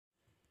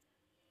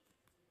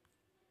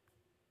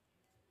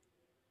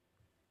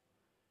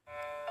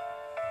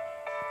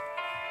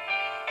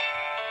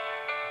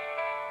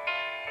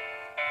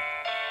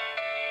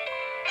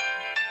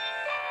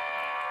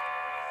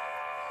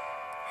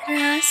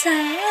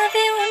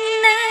ராசாவே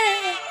உன்னை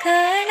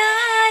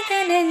காணாத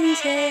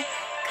நெஞ்சு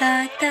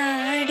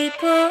காத்தாடி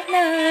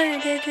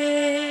போலாடுது.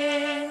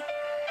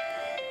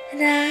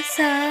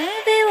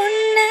 ராசாவே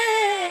உன்னை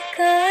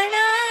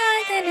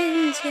காணாத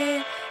நெஞ்சு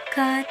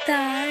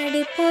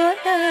காத்தாடி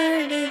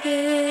போலாடுது.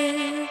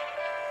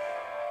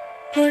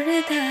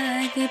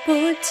 பொழுதாகி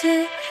போச்சு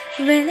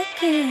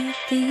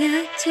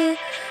விளக்கேத்தியாச்சு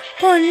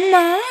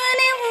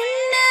பொன்மானே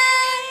உன்னை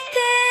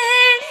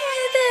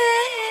தேடுது.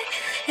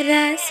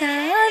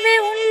 ராசாவே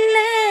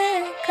உன்னை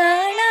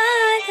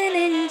காணாத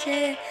நெஞ்சு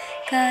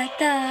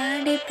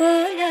காத்தாடி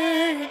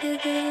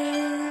போலாடுது.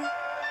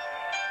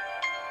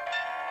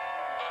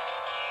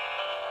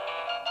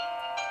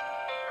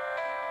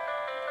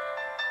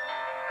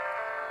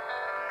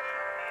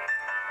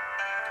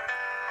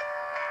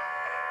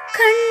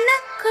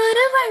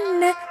 கண்ணுக்கொரு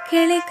வண்ண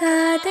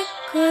கிளிக்காது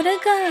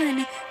கொருகான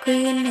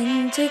குயில்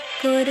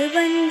நெஞ்சுக்கொரு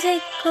வஞ்சை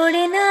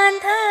கொடி நான்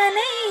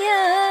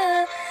தானையா.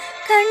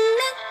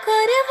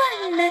 கண்ணுக்கொரு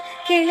வண்ண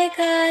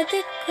கிளிக்காது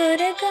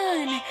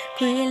கொருகான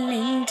குயில்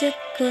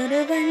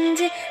நெஞ்சுக்கொரு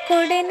வஞ்சை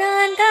கொடி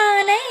நான்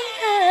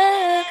தானையா.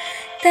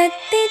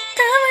 தத்தி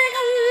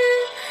தவழும்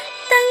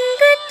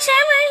தங்கச்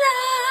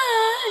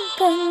செமிழான்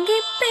பொங்கி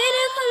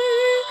பெருகும்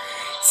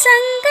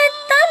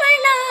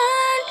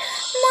சங்கத்தமிழான்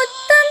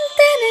முத்தம்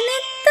தெரு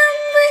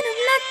நித்தம்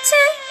வரும்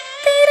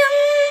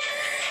நட்சத்திரம்.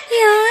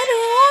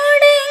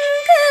 யாரோடு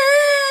இங்கு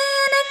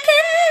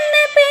எனக்கென்ன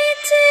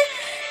பேச்சு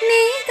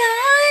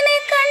நீதானே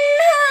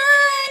கண்ணா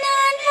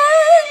நான்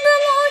வாங்க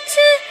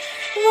மூச்சு.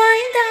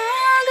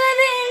 வாழ்ந்தாக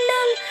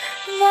வேண்டும்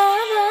வா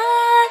வா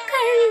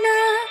கண்ணா.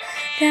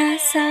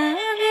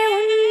 ராசாவே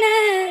உன்னை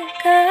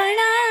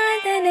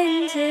காணாத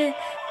நெஞ்சு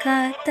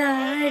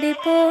காத்தாடி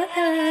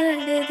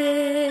போலாடுது.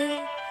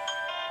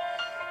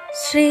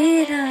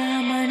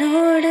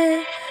 ஸ்ரீராமனோடு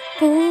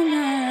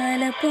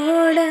பூமால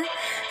போட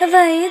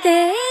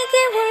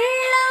வைதேகி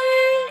உள்ளம்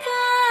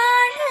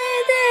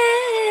வாடுது.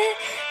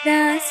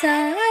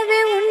 ராசாவே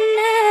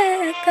உன்னை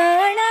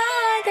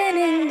காணாத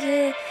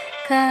நெஞ்சு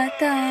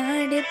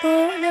காத்தாடி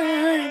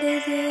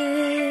போலாடுது.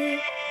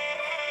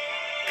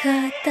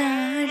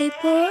 காத்தாடி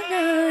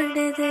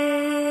போலாடுது.